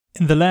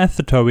In the last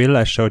tutorial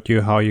I showed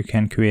you how you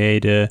can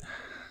create a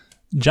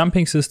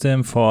jumping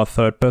system for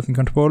third-person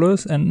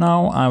controllers, and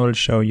now I will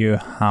show you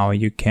how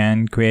you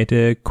can create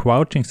a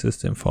crouching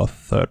system for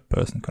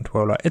third-person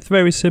controller. It's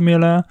very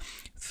similar,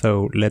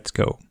 so let's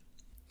go.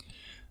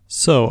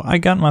 So I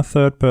got my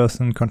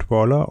third-person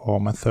controller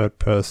or my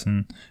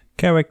third-person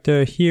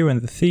character here in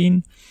the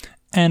scene,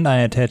 and I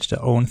attached a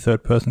own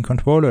third-person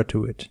controller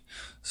to it.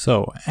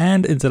 So,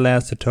 and in the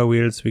last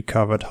tutorials we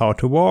covered how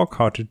to walk,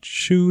 how to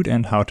shoot,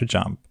 and how to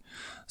jump.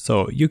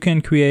 So you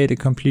can create a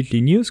completely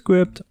new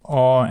script,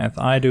 or as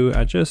I do,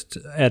 I just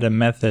add a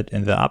method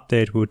in the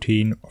update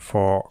routine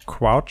for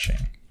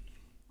crouching.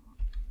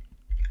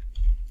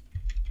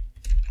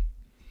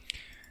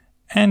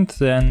 And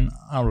then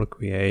I will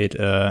create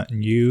a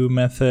new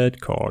method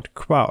called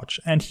crouch.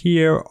 And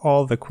here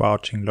all the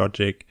crouching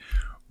logic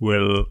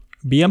will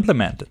be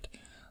implemented.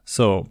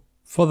 So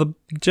for the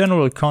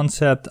general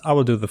concept, I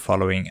will do the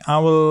following. I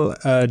will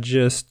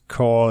just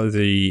call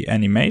the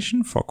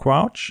animation for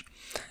crouch,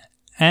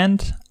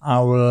 and I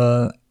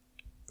will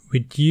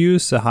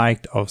reduce the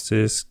height of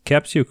this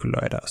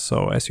CapsuleCollider.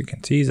 So as you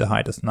can see, the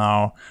height is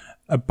now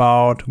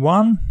about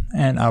 1,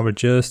 and I will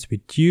just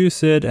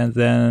reduce it, and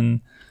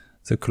then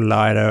the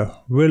collider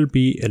will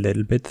be a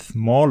little bit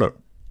smaller.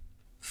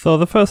 So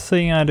the first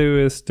thing I do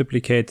is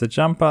duplicate the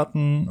jump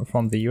button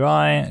from the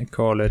UI,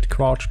 call it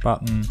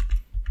CrouchButton.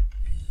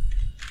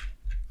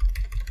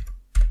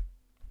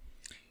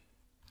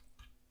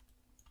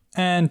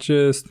 And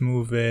just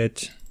move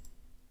it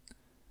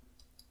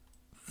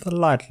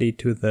slightly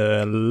to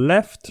the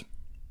left.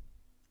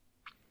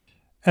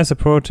 As a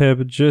pro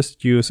tip,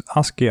 just use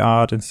ASCII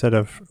art instead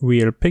of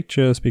real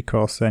pictures,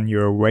 because then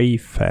you're way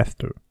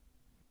faster.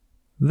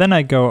 Then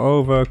I go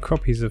over,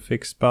 copy the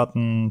fixed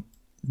button,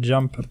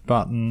 jump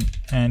button,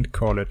 and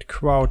call it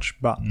crouch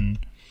button.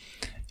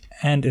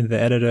 And in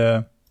the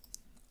editor,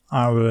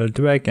 I will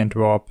drag and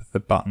drop the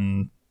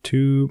button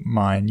to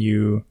my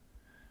new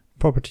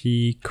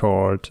property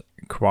called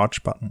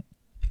crouch button.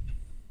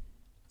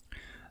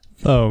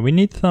 So we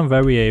need some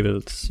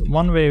variables.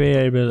 One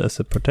variable is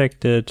a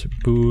protected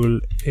bool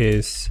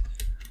is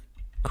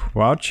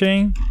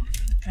crouching,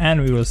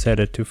 and we will set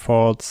it to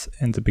false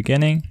in the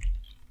beginning.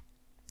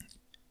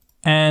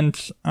 And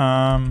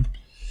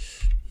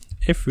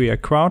if we are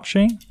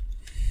crouching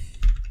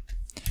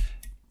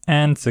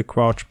and the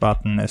crouch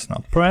button is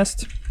not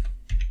pressed,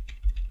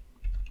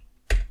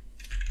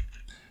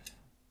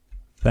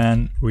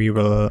 then we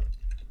will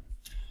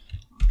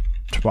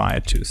try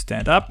to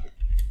stand up.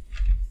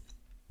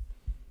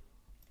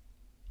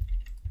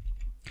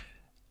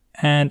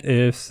 And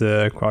if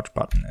the crouch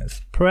button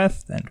is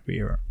pressed and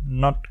we are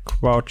not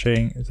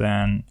crouching,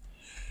 then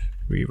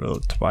we will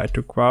try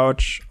to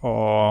crouch,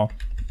 or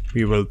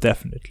we will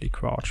definitely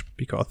crouch,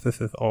 because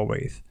this is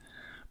always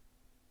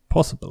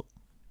possible.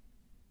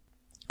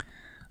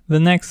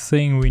 The next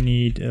thing we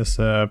need is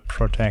a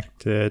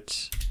protected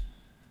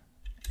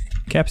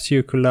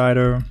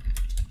CapsuleCollider.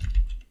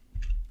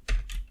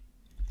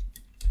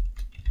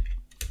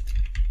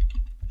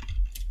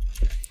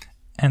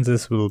 And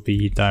this will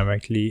be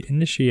directly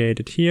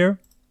initiated here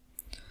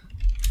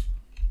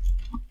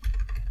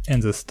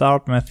in the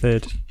start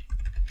method,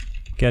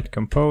 get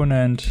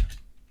component,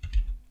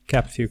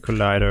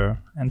 CapsuleCollider,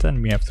 and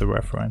then we have the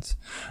reference.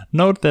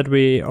 Note that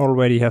we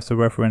already have the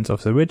reference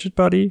of the widget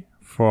body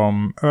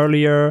from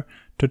earlier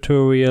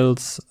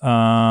tutorials.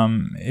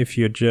 If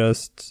you're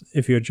just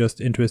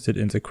interested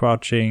in the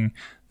crouching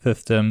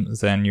system,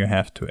 then you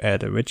have to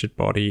add a widget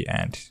body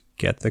and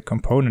get the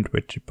component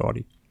widget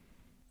body.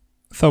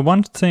 So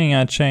one thing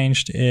I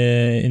changed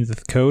in the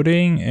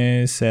coding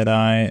is that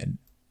I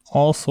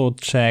also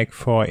check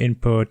for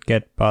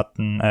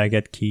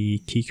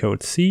Input.GetKey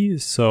KeyCode.C,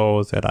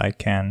 so that I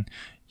can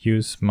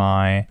use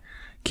my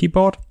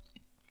keyboard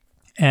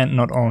and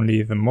not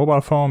only the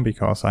mobile phone,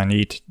 because I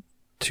need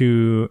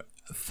 2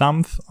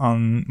 thumbs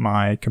on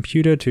my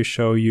computer to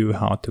show you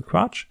how to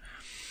crouch.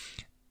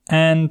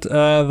 And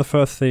the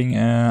first thing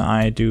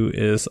I do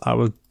is I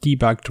will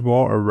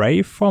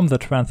Debug.DrawRay from the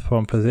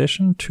transform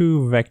position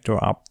to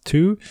vector up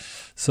 2.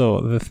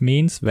 So this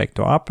means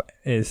vector up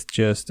is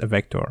just a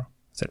vector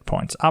that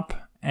points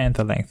up and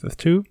the length is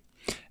 2.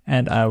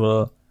 And I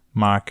will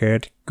mark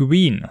it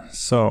green.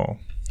 So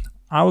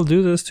I will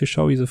do this to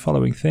show you the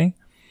following thing.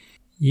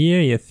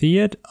 Here you see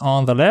it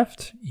on the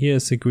left.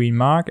 Here's the green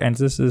mark, and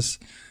this is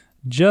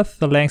just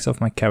the length of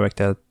my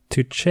character.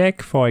 To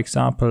check, for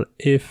example,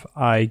 if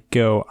I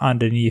go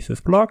underneath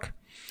this block,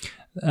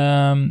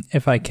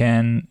 if I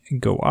can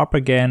go up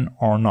again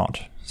or not.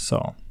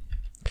 So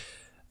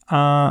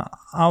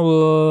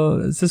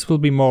this will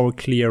be more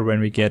clear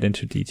when we get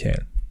into detail.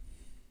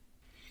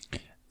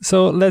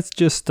 So let's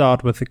just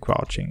start with the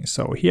crouching.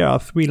 So here are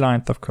 3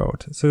 lines of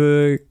code.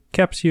 The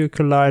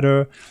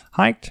CapsuleCollider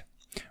height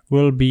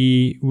will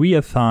be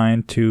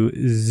reassigned to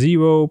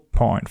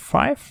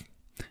 0.5.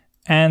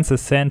 And the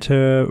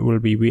center will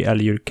be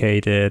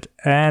reallocated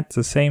at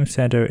the same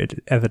center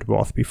as it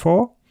was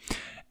before.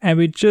 And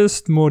we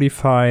just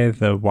modify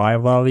the y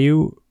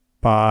value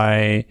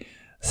by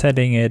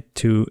setting it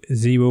to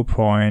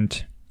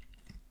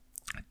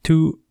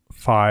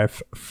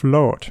 0.25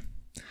 float.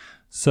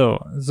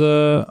 So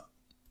the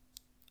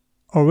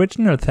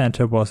original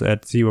center was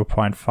at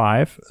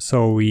 0.5,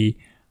 so we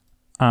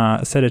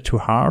set it to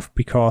half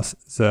because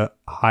the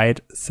height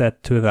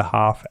set to the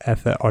half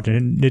as the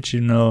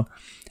original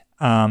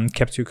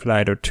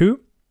CapsuleCollider 2.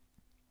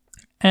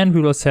 And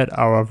we will set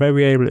our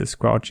variable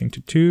isCrouching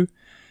to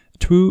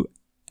 2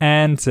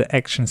 and the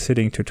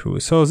Actions.Sitting to 2.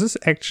 So this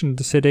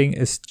Actions.Sitting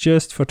is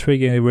just for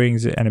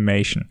triggering the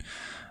animation.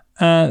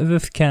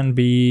 This can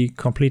be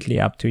completely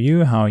up to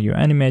you how you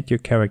animate your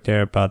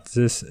character, but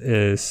this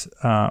is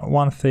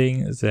one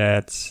thing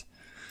that's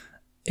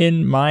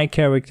in my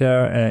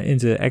character, in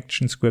the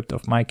action script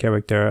of my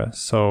character,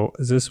 so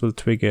this will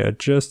trigger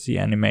just the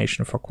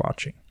animation for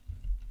crouching.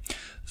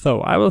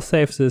 So I will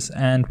save this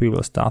and we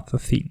will start the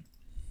scene.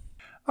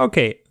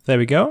 Okay, there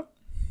we go.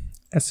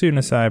 As soon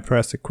as I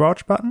press the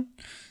crouch button,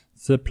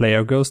 the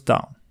player goes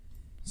down.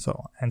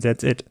 So, and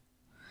that's it.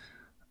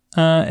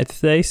 It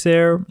stays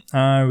there.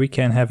 We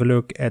can have a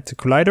look at the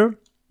collider.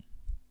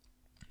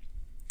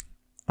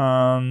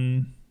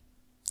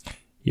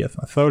 Here's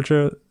my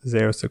soldier,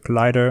 there's the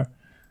collider.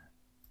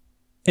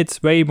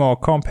 It's way more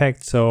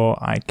compact, so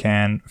I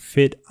can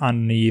fit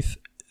underneath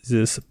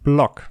this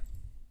block.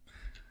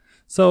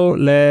 So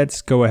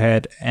let's go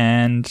ahead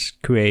and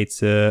create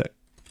the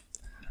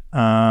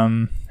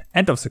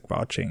end of the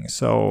crouching.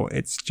 So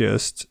it's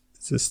just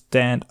the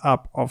stand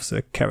up of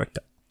the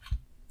character.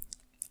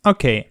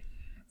 Okay,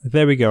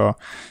 there we go.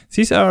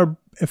 These are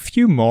a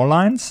few more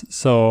lines.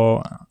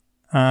 So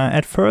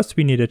at first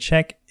we need to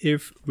check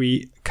if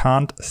we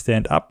can't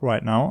stand up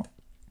right now.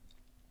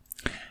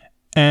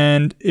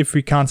 And if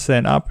we can't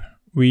stand up,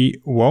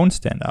 we won't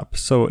stand up.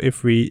 So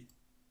if we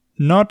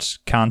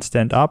can't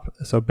stand up,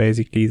 so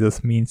basically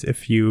this means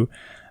if you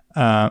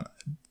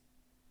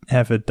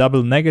have a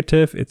double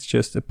negative, it's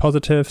just a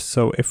positive.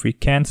 So if we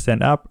can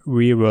stand up,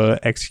 we will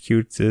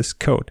execute this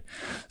code.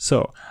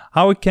 So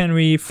how can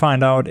we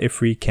find out if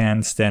we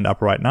can stand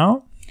up right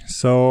now?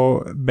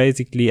 So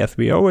basically, as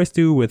we always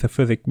do with the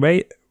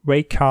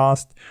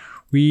Physics.Raycast,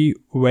 we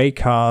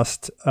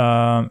raycast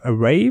a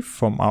ray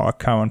from our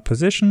current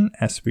position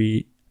as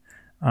we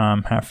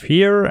have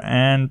here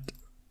and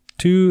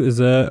to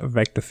the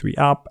vector 3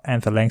 up,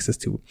 and the length is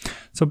 2.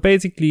 So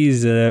basically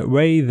the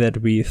ray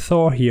that we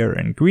saw here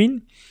in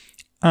green,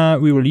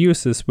 we will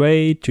use this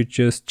ray to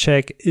just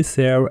check is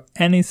there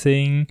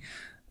anything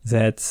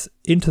that's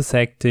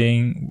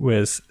intersecting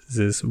with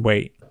this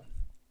ray.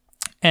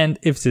 And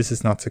if this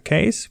is not the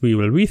case, we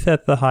will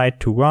reset the height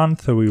to 1,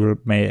 so we will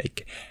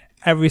make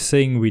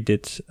everything we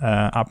did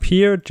up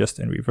here just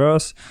in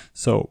reverse.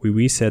 So we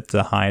reset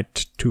the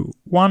height to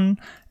 1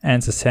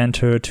 and the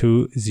center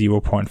to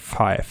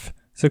 0.5.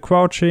 The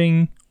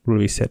crouching will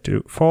be set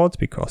to false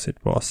because it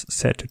was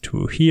set to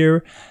 2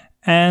 here,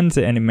 and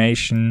the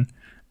animation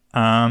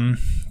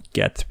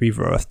gets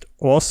reversed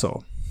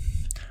also.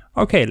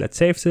 Okay, let's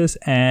save this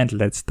and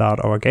let's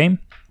start our game.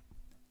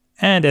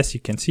 And as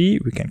you can see,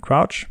 we can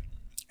crouch.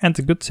 And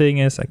the good thing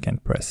is I can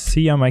press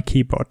C on my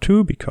keyboard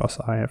too, because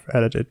I have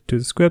added it to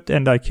the script,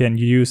 and I can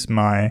use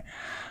my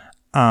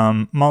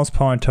mouse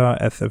pointer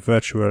as a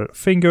virtual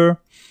finger,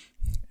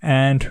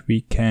 and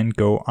we can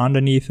go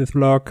underneath this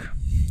block.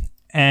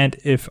 And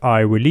if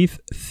I release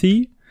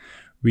C,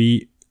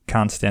 we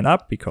can't stand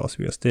up because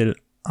we are still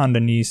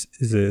underneath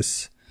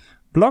this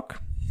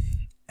block.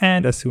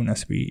 And as soon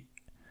as we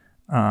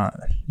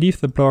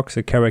leave the block,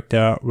 the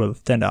character will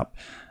stand up.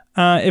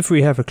 If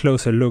we have a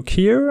closer look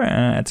here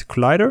at the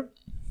collider,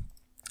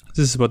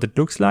 this is what it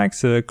looks like.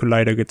 The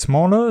collider gets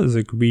smaller,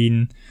 the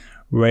green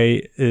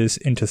ray is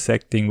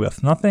intersecting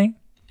with nothing.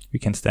 We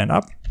can stand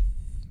up,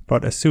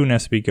 but as soon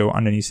as we go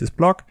underneath this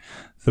block,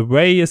 the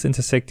ray is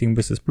intersecting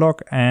with this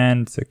block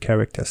and the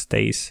character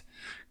stays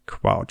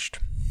crouched.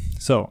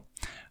 So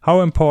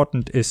how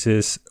important is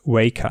this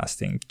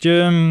raycasting?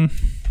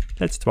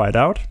 Let's try it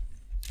out.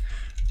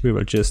 We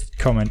will just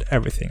comment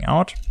everything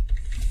out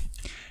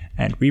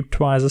and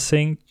retry the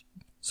thing.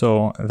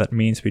 So that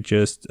means we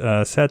just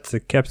set the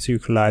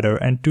CapsuleCollider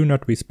and do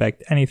not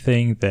respect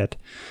anything that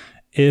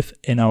is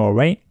in our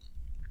ray.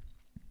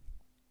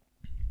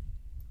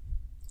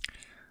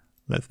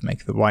 Let's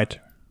make the white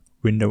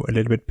window a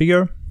little bit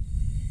bigger.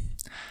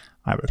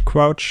 I will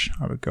crouch,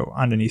 I will go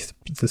underneath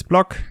this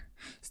block,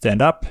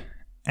 stand up,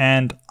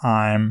 and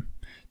I'm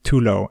too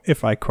low.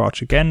 If I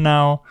crouch again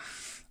now,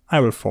 I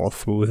will fall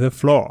through the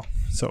floor.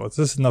 So this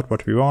is not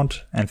what we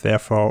want, and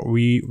therefore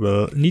we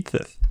will need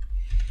this.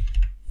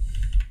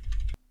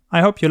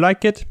 I hope you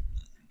like it.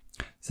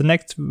 The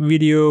next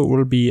video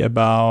will be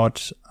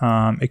about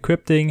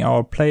equipping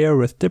our player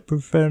with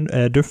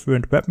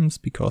different weapons,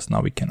 because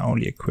now we can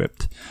only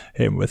equip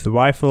him with the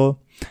rifle.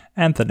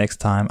 And the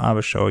next time I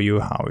will show you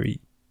how we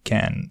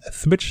can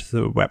switch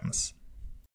the weapons.